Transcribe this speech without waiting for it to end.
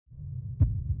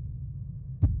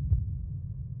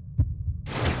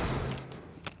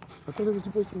I thought it was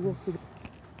supposed to work.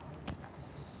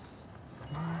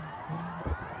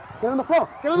 Get on the floor!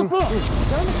 Get on the floor! Get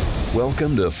on the floor!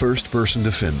 Welcome to First Person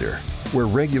Defender, where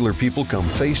regular people come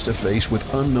face to face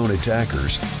with unknown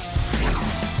attackers.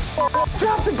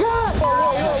 Drop the gun!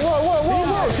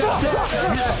 Whoa!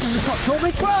 Stop! Don't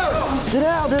make fire! Get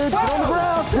out, dude! Get on the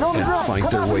ground! Get on the ground! And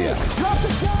fight their way out. Drop the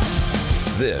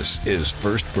gun! This is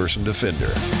First Person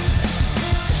Defender.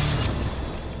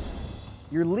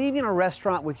 You're leaving a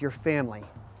restaurant with your family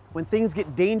when things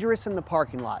get dangerous in the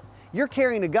parking lot. You're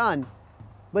carrying a gun,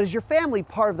 but is your family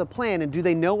part of the plan and do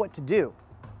they know what to do?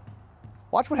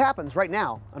 Watch what happens right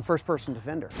now on First Person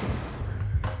Defender.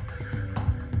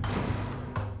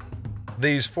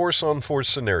 These force-on-force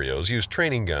scenarios use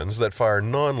training guns that fire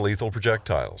non-lethal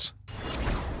projectiles.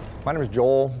 My name is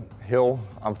Joel Hill.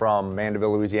 I'm from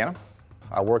Mandeville, Louisiana.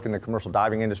 I work in the commercial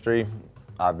diving industry.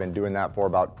 I've been doing that for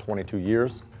about 22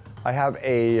 years. I have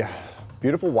a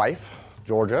beautiful wife,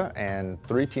 Georgia, and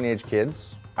 3 teenage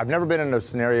kids. I've never been in a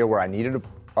scenario where I needed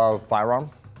a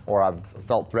firearm or I've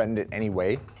felt threatened in any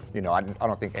way. You know, I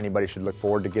don't think anybody should look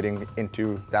forward to getting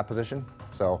into that position.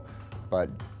 But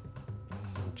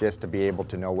just to be able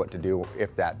to know what to do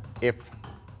if that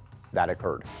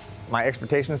occurred. My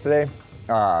expectations today,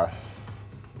 I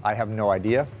have no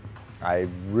idea. I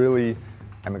really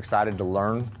am excited to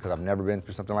learn because I've never been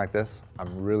through something like this.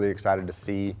 I'm really excited to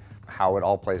see how it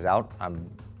all plays out. I'm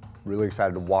really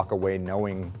excited to walk away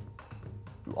knowing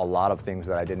a lot of things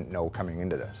that I didn't know coming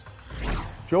into this.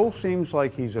 Joel seems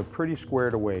like he's a pretty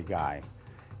squared away guy.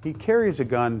 He carries a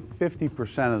gun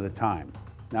 50% of the time.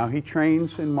 Now he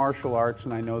trains in martial arts,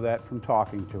 and I know that from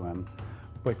talking to him,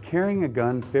 but carrying a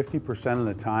gun 50% of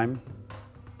the time,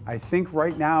 I think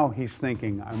right now he's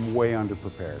thinking, I'm way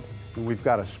underprepared. And we've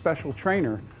got a special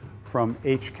trainer from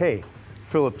HK,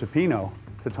 Philip Toppino,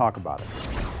 to talk about it.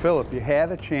 Philip, you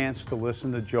had a chance to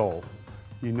listen to Joel.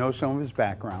 You know some of his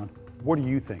background. What are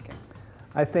you thinking?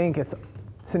 I think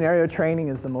scenario training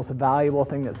is the most valuable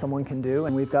thing that someone can do,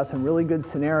 and we've got some really good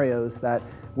scenarios that,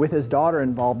 with his daughter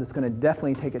involved, it's going to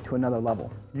definitely take it to another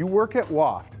level. You work at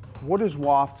WAFT. What does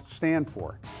WAFT stand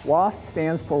for? WAFT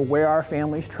stands for Where Our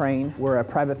Families Train. We're a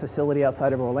private facility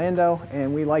outside of Orlando,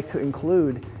 and we like to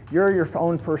include you're your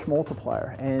own first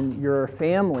multiplier, and your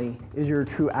family is your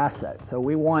true asset. So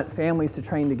we want families to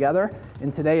train together,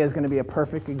 and today is going to be a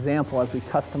perfect example as we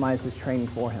customize this training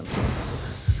for him.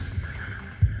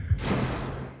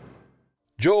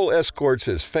 Joel escorts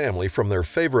his family from their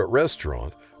favorite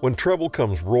restaurant when trouble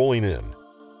comes rolling in.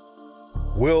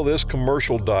 Will this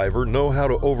commercial diver know how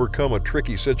to overcome a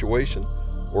tricky situation,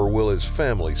 or will his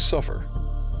family suffer?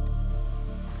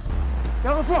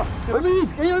 Get on the floor! Get on your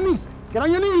knees! Get on your knees! Get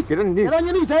on your knees! Get on your knees! Get on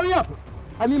your knees! Hurry up!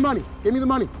 I need money. Give me the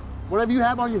money. Whatever you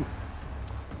have on you.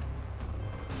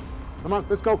 Come on,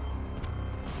 let's go.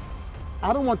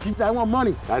 I don't want keys. I want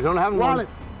money. I don't have wallet.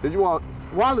 Did you want?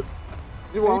 Wallet.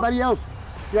 You want? Anybody else?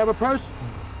 You have a purse?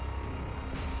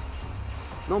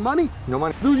 No money? No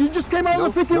money. Dude, you just came out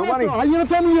of the freaking no money. restaurant. How you gonna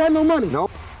tell me you had no money?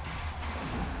 Nope.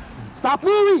 Stop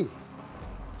moving!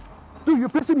 Dude, you're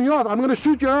pissing me off. I'm gonna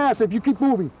shoot your ass if you keep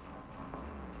moving.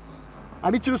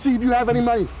 I need you to see if you have any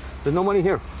money. There's no money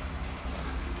here.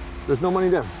 There's no money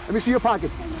there. Let me see your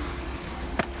pocket.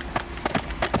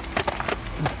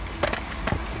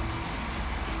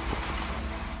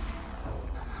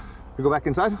 You go back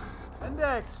inside?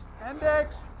 Index,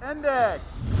 index, index.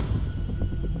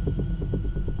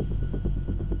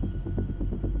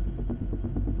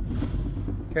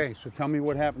 Okay, so tell me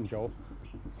what happened, Joel.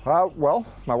 Well,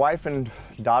 my wife and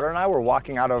daughter and I were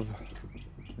walking out of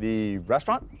the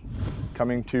restaurant,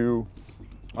 coming to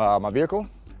my vehicle,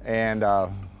 and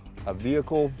a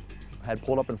vehicle had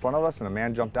pulled up in front of us, and a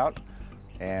man jumped out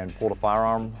and pulled a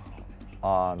firearm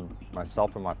on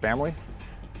myself and my family,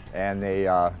 and they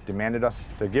demanded us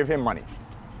to give him money,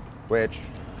 which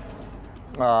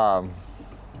I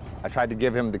tried to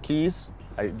give him the keys.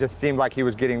 It just seemed like he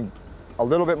was getting a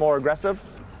little bit more aggressive.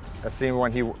 It seemed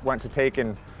when he went to take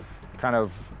and kind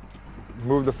of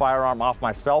move the firearm off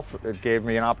myself, it gave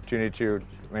me an opportunity to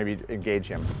maybe engage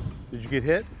him. Did you get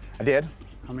hit? I did.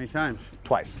 How many times?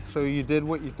 Twice. So you did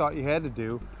what you thought you had to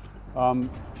do.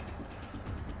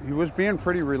 He was being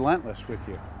pretty relentless with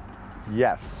you.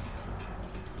 Yes.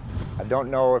 I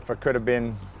don't know if it could have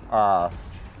been,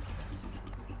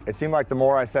 it seemed like the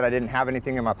more I said I didn't have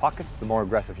anything in my pockets, the more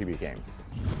aggressive he became.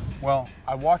 Well,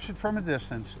 I watched it from a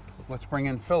distance. Let's bring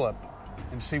in Philip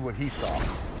and see what he saw.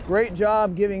 Great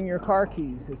job giving your car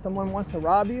keys. If someone wants to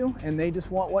rob you and they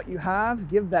just want what you have,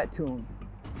 give that to them.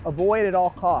 Avoid at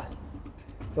all costs.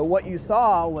 But what you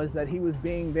saw was that he was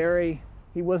being very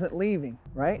he wasn't leaving,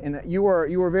 right? And you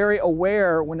were very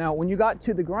aware when you got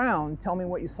to the ground. Tell me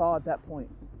what you saw at that point.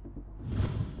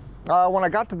 When I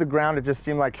got to the ground, it just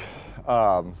seemed like,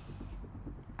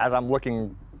 as I'm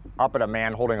looking up at a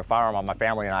man holding a firearm on my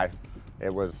family and I,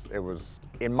 it was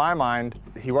in my mind,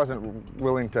 he wasn't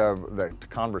willing to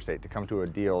conversate, to come to a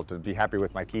deal, to be happy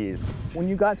with my keys. When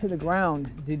you got to the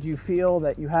ground, did you feel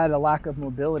that you had a lack of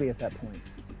mobility at that point?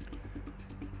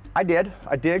 I did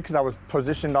because I was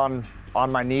positioned on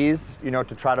my knees, you know,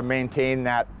 to try to maintain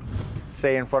that,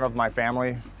 stay in front of my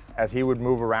family. As he would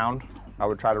move around, I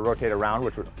would try to rotate around,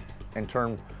 which would, in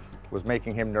turn, was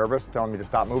making him nervous, telling me to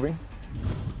stop moving.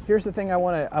 Here's the thing I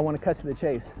want to cut to the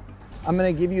chase. I'm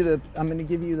going to give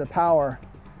you the power.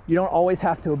 You don't always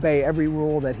have to obey every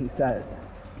rule that he says,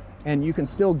 and you can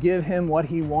still give him what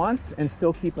he wants and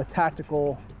still keep a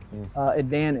tactical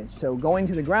advantage. So going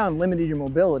to the ground limited your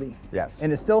mobility. Yes.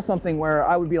 And it's still something where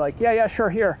I would be like, yeah, sure,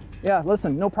 here. Yeah,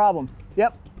 listen, no problem.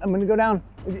 Yep, I'm going to go down.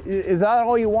 Is that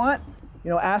all you want? You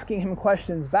know, asking him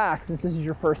questions back, since this is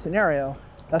your first scenario,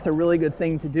 that's a really good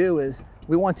thing to do. Is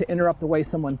we want to interrupt the way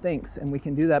someone thinks, and we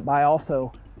can do that by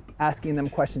also asking them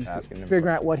questions, figuring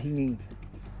out what he needs.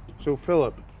 So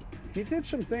Philip, he did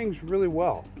some things really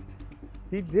well.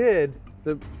 He did,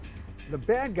 the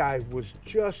bad guy was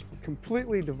just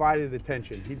completely divided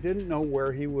attention. He didn't know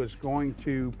where he was going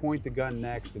to point the gun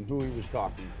next and who he was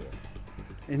talking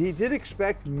to. And he did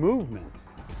expect movement.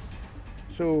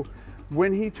 So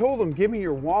when he told him, give me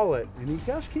your wallet, and he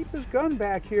just keep his gun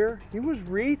back here, he was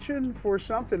reaching for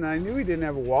something. I knew he didn't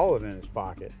have a wallet in his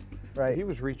pocket. Right. He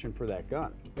was reaching for that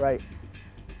gun. Right.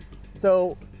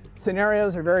 So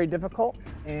scenarios are very difficult,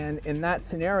 and in that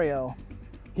scenario,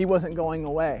 he wasn't going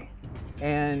away.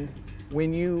 And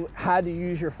when you had to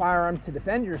use your firearm to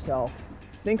defend yourself,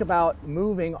 think about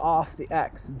moving off the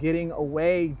X, getting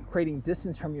away, creating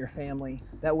distance from your family.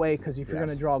 That way, because if you're going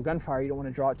to draw gunfire, you don't want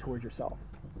to draw it towards yourself.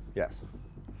 Yes.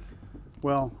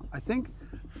 Well, I think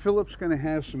Philip's going to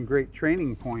have some great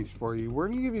training points for you. We're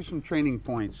going to give you some training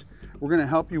points. We're going to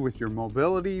help you with your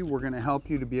mobility. We're going to help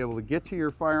you to be able to get to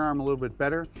your firearm a little bit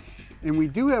better. And we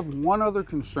do have one other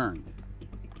concern.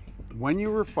 When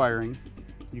you were firing,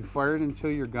 you fired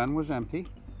until your gun was empty,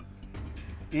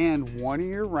 and one of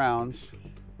your rounds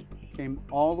came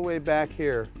all the way back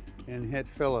here and hit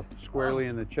Philip squarely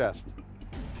in the chest.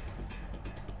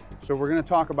 So we're going to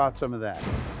talk about some of that.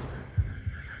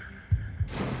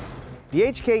 The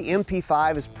HK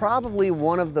MP5 is probably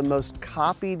one of the most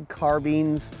copied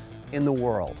carbines in the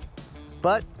world.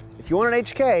 But if you want an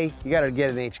HK, you gotta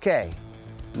get an HK.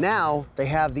 Now they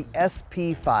have the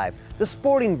SP5, the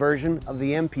sporting version of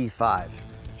the MP5.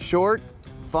 Short,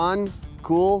 fun,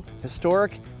 cool,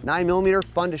 historic, 9mm,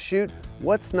 fun to shoot.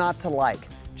 What's not to like?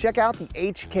 Check out the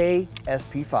HK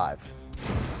SP5.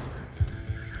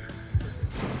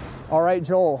 All right,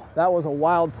 Joel, that was a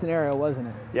wild scenario, wasn't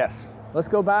it? Yes. Let's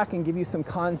go back and give you some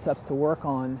concepts to work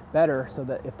on better so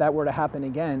that if that were to happen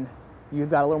again, you've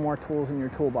got a little more tools in your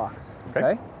toolbox,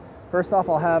 okay? First off,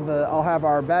 I'll have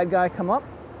our bad guy come up.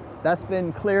 That's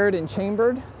been cleared and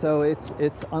chambered, so it's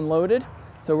unloaded.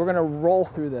 So we're gonna roll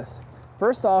through this.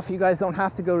 First off, you guys don't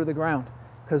have to go to the ground,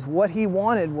 because what he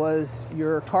wanted was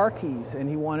your car keys and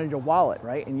he wanted your wallet,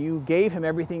 right? And you gave him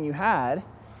everything you had,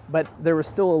 but there was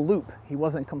still a loop. He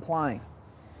wasn't complying.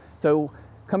 So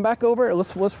come back over,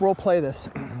 let's role play this.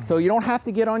 So you don't have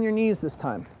to get on your knees this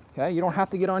time, okay? You don't have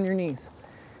to get on your knees.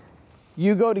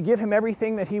 You go to give him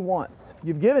everything that he wants.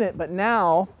 You've given it, but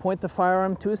now point the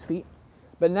firearm to his feet.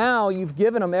 But now you've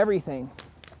given him everything.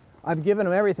 I've given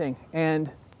him everything,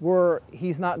 and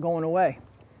he's not going away.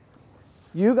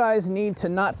 You guys need to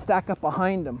not stack up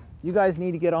behind him. You guys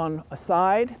need to get on a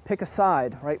side, pick a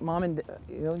side, right? Mom and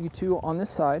you two on this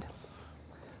side.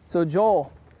 So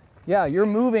Joel, yeah, you're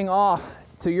moving off,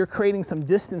 so you're creating some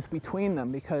distance between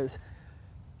them because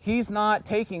he's not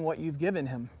taking what you've given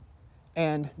him.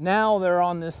 And now they're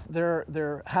on this,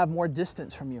 they're have more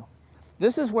distance from you.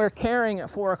 This is where carrying at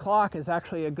 4 o'clock is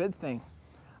actually a good thing.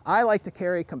 I like to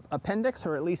carry appendix,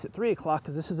 or at least at 3 o'clock,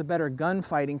 because this is a better gun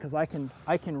fighting, because I can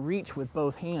reach with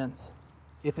both hands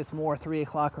if it's more 3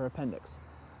 o'clock or appendix.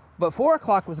 But 4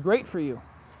 o'clock was great for you.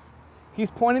 He's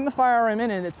pointing the firearm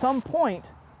in, and at some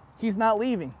point, he's not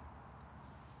leaving.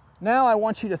 Now I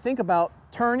want you to think about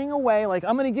turning away, like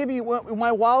I'm gonna give you,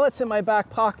 my wallet's in my back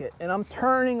pocket, and I'm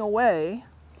turning away,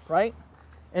 right?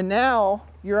 And now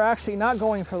you're actually not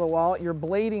going for the wallet, you're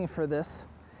blading for this.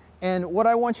 And what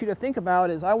I want you to think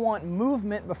about is I want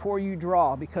movement before you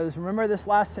draw, because remember this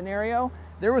last scenario?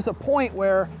 There was a point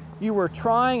where you were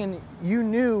trying and you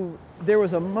knew there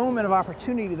was a moment of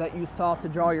opportunity that you saw to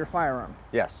draw your firearm.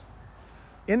 Yes.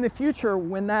 In the future,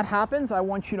 when that happens, I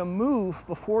want you to move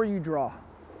before you draw.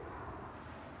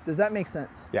 Does that make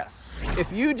sense? Yes.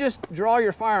 If you just draw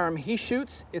your firearm, he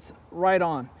shoots, it's right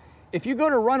on. If you go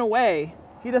to run away,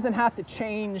 he doesn't have to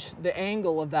change the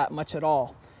angle of that much at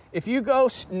all. If you go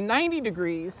 90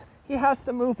 degrees, he has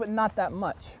to move, but not that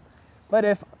much. But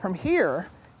if from here,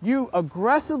 you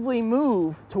aggressively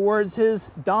move towards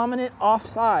his dominant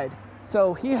offside,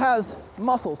 so he has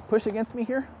muscles, push against me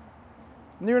here.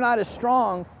 You're not as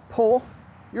strong, pull,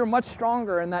 you're much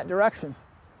stronger in that direction.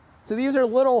 So these are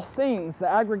little things, the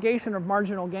aggregation of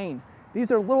marginal gain.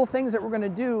 These are little things that we're going to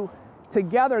do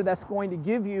together that's going to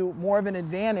give you more of an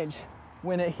advantage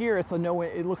when here it's a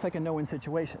no-win, it looks like a no-win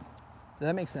situation. Does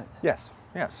that make sense? Yes,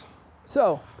 yes.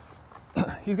 So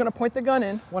he's going to point the gun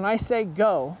in. When I say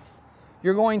go,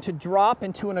 you're going to drop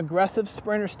into an aggressive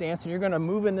sprinter stance and you're going to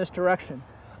move in this direction.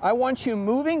 I want you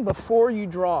moving before you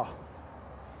draw.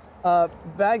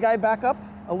 Bad guy, back up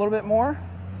a little bit more.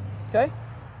 Okay?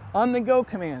 On the go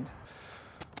command.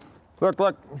 Look,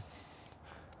 look.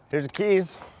 Here's the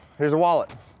keys. Here's the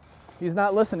wallet. He's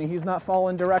not listening. He's not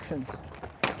following directions.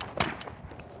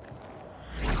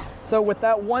 So with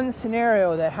that one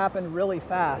scenario that happened really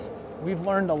fast, we've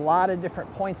learned a lot of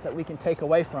different points that we can take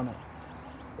away from it.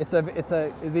 It's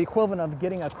the equivalent of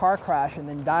getting a car crash and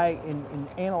then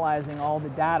analyzing all the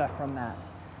data from that.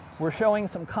 We're showing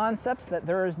some concepts that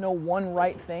there is no one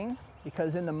right thing,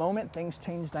 because in the moment things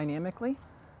change dynamically.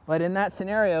 But in that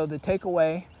scenario, the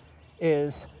takeaway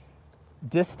is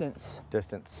distance.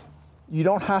 Distance. You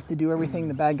don't have to do everything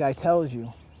the bad guy tells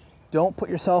you. Don't put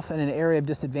yourself in an area of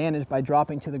disadvantage by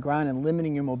dropping to the ground and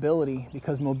limiting your mobility,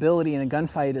 because mobility in a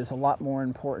gunfight is a lot more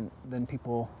important than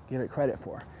people give it credit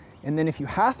for. And then if you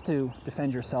have to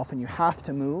defend yourself and you have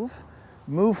to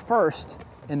move first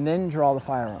and then draw the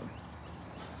firearm.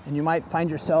 And you might find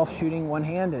yourself shooting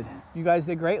one-handed. You guys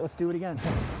did great, let's do it again.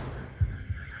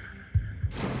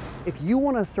 If you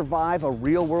want to survive a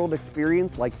real-world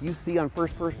experience like you see on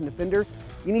First Person Defender,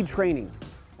 you need training.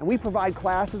 And we provide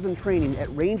classes and training at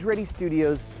Range Ready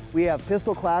Studios. We have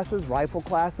pistol classes, rifle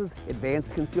classes,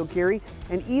 advanced concealed carry,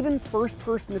 and even First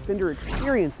Person Defender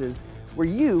experiences where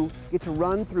you get to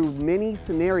run through many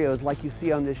scenarios like you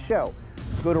see on this show.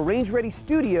 Go to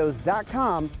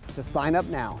rangereadystudios.com to sign up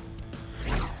now.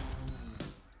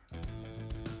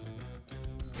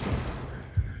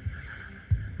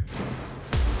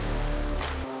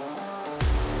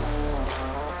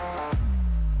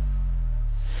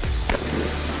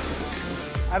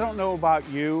 I don't know about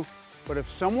you, but if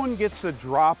someone gets a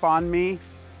drop on me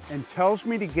and tells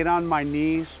me to get on my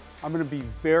knees, I'm going to be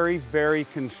very, very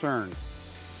concerned.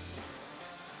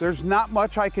 There's not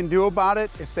much I can do about it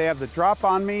if they have the drop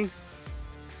on me,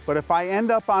 but if I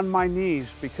end up on my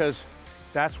knees, because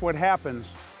that's what happens,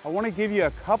 I want to give you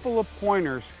a couple of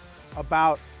pointers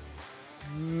about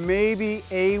maybe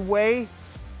a way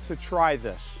to try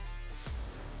this.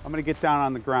 I'm going to get down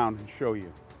on the ground and show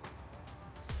you.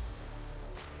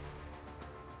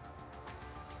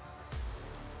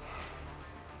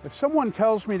 If someone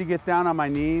tells me to get down on my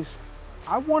knees,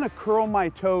 I want to curl my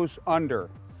toes under.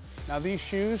 Now these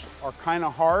shoes are kind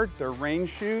of hard, they're range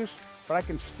shoes, but I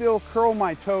can still curl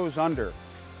my toes under.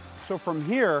 So from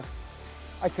here,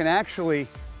 I can actually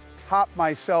hop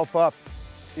myself up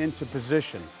into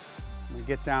position. Let me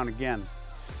get down again.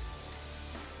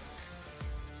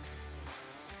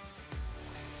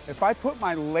 If I put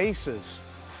my laces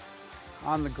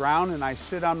on the ground and I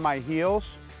sit on my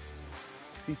heels,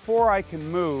 before I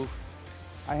can move,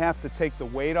 I have to take the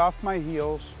weight off my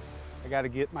heels. I got to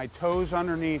get my toes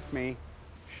underneath me,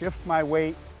 shift my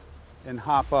weight, and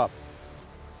hop up.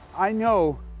 I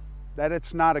know that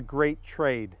it's not a great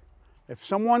trade. If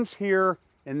someone's here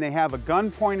and they have a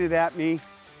gun pointed at me,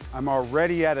 I'm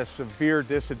already at a severe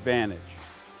disadvantage.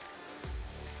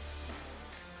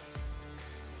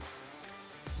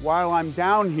 While I'm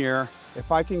down here,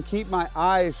 if I can keep my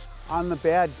eyes on the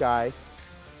bad guy,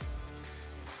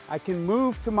 I can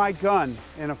move to my gun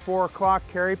in a 4 o'clock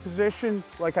carry position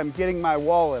like I'm getting my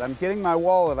wallet. I'm getting my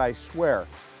wallet, I swear.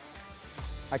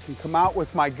 I can come out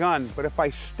with my gun, but if I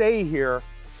stay here,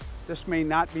 this may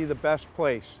not be the best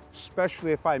place,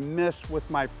 especially if I miss with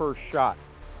my first shot.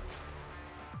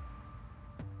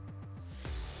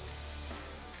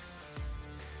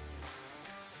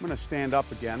 I'm gonna stand up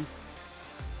again.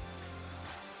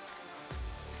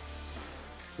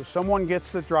 So someone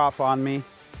gets the drop on me.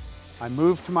 I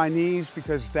move to my knees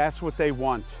because that's what they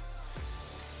want.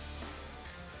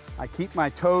 I keep my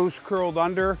toes curled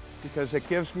under because it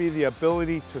gives me the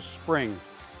ability to spring.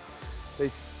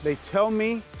 They tell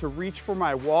me to reach for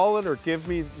my wallet or give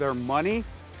me their money.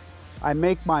 I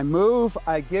make my move,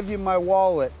 I give you my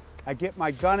wallet. I get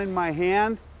my gun in my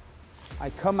hand, I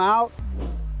come out.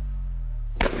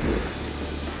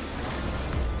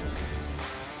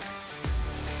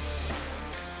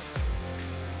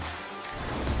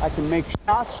 I can make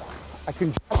shots, I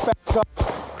can jump back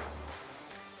up,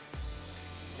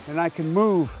 and I can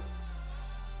move.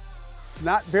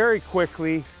 Not very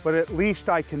quickly, but at least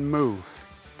I can move.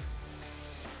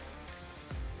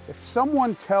 If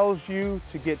someone tells you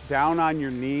to get down on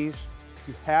your knees,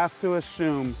 you have to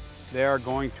assume they are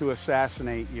going to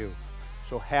assassinate you.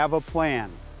 So have a plan.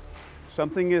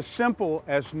 Something as simple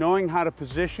as knowing how to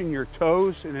position your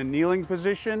toes in a kneeling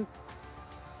position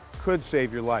could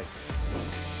save your life.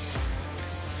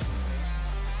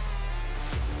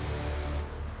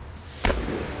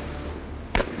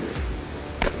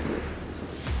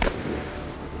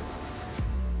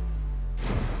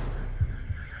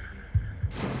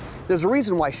 There's a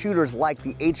reason why shooters like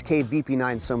the HK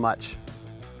VP9 so much.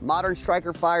 Modern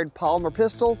striker-fired polymer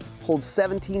pistol holds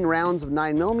 17 rounds of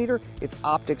 9mm. It's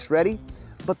optics ready,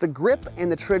 but the grip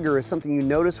and the trigger is something you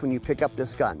notice when you pick up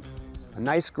this gun. A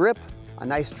nice grip, a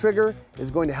nice trigger is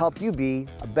going to help you be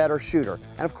a better shooter.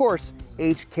 And of course,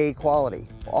 HK quality.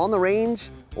 On the range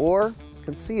or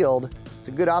concealed, it's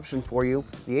a good option for you,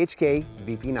 the HK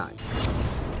VP9.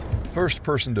 First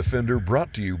Person Defender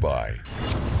brought to you by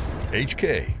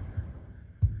HK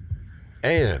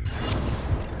and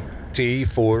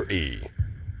T4E.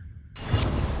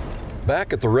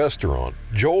 Back at the restaurant,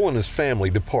 Joel and his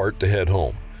family depart to head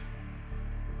home.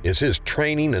 Is his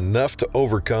training enough to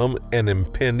overcome an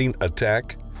impending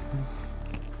attack?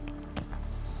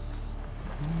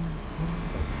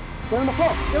 Get on the floor,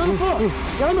 get on the floor,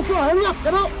 get on the floor, hurry up,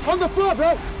 get out on the floor,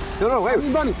 bro. No, wait. I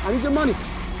need money, I need your money.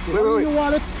 Wait. You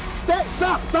want it?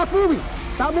 Stop moving.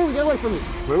 Stop moving, get away from me.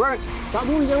 Wait. Stop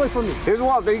moving, get away from me. Here's the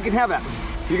wallet, you can have that.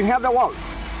 You can have that wallet.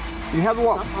 You can have the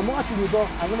wallet. I'm watching you, bro.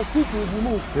 I'm gonna shoot you if you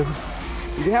move.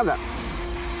 You can have that.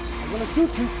 I'm gonna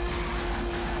shoot you.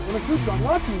 I'm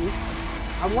watching you.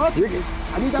 I'm watching you.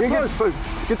 I need that purse.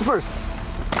 Get the purse.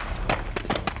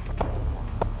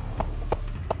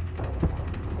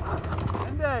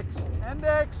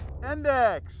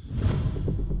 Index.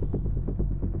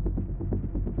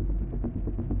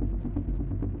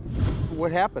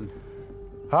 What happened?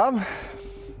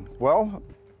 Well,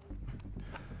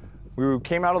 we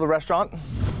came out of the restaurant.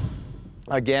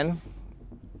 Again,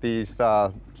 this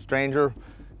stranger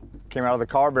came out of the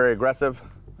car, very aggressive,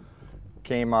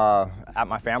 came at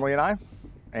my family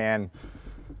and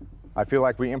I feel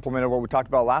like we implemented what we talked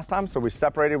about last time, so we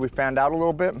separated, we fanned out a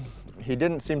little bit. He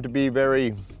didn't seem to be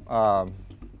very,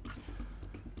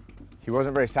 he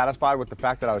wasn't very satisfied with the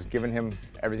fact that I was giving him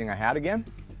everything I had again,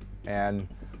 and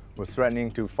was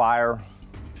threatening to fire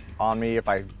on me if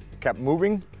I kept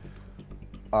moving.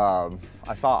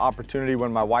 I saw opportunity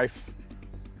when my wife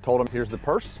told him, here's the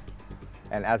purse.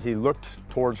 And as he looked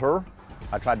towards her,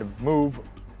 I tried to move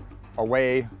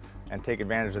away and take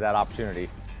advantage of that opportunity.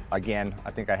 Again,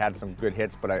 I think I had some good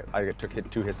hits, but I took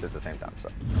two hits at the same time. So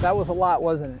That was a lot,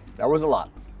 wasn't it? that was a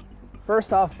lot.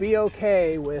 First off, be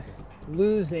okay with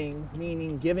losing,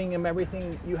 meaning giving him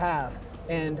everything you have.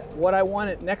 And what I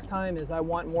want next time is I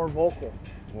want more vocal.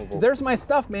 There's my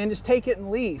stuff, man, just take it and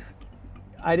leave.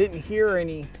 I didn't hear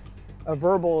any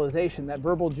verbalization, that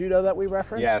verbal judo that we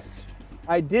referenced. Yes.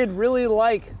 I did really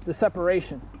like the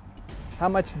separation. How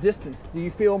much distance? Do you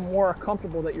feel more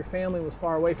comfortable that your family was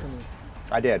far away from you?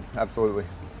 I did, absolutely.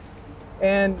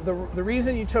 And the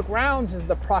reason you took rounds is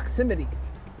the proximity.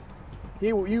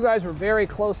 You guys were very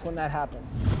close when that happened.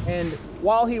 And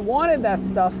while he wanted that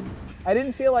stuff, I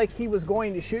didn't feel like he was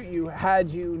going to shoot you had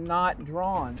you not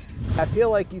drawn. I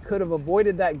feel like you could have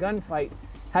avoided that gunfight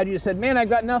had you said, man, I've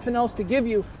got nothing else to give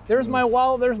you. There's my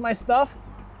wallet, there's my stuff.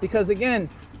 Because again,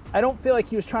 I don't feel like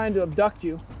he was trying to abduct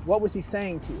you. What was he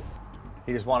saying to you?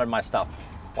 He just wanted my stuff,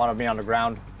 wanted me on the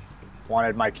ground,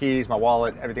 wanted my keys, my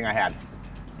wallet, everything I had.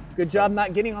 Good job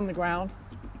not getting on the ground.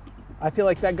 I feel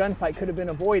like that gunfight could have been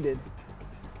avoided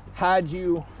had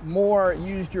you more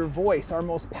used your voice. Our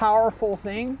most powerful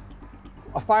thing,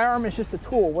 a firearm is just a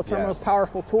tool. What's our most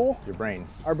powerful tool? Your brain.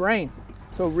 Our brain.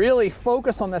 So really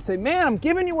focus on that. Say, man, I'm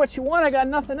giving you what you want. I got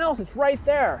nothing else. It's right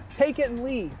there. Take it and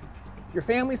leave. Your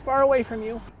family's far away from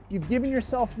you. You've given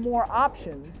yourself more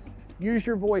options. Use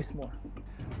your voice more.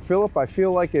 Philip, I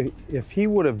feel like if he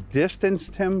would have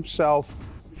distanced himself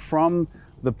from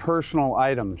the personal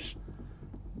items,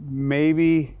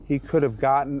 maybe he could have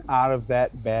gotten out of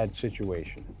that bad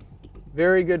situation.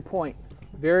 Very good point.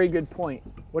 Very good point.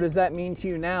 What does that mean to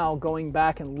you now, going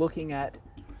back and looking at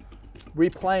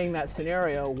replaying that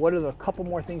scenario? What are the couple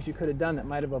more things you could have done that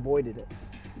might have avoided it?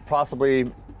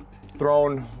 Possibly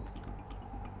thrown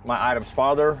my items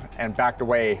farther and backed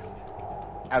away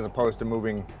as opposed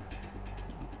to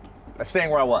staying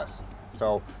where I was.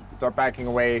 So start backing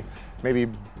away, maybe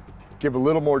give a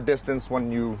little more distance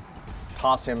when you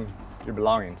toss him your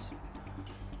belongings.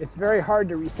 It's very hard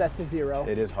to reset to zero.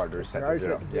 It is hard to reset to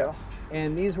zero. Yeah.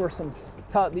 And these were some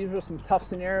tough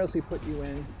scenarios we put you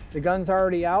in. The gun's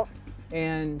already out,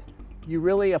 and you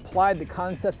really applied the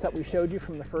concepts that we showed you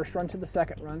from the first run to the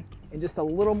second run, and just a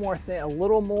little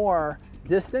more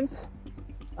distance.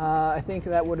 I think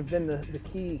that would have been the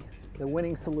key, the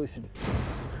winning solution.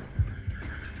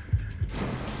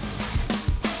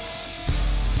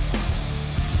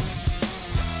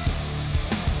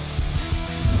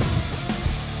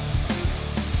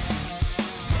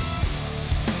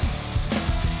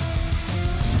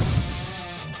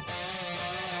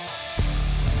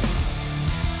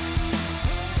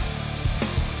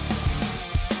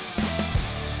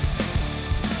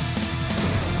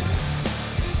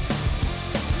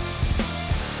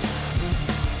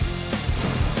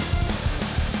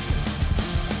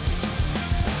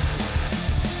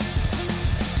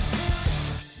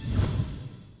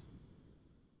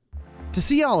 To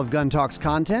see all of Gun Talk's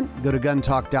content, go to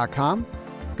guntalk.com,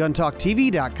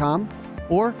 guntalktv.com,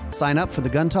 or sign up for the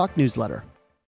Gun Talk newsletter.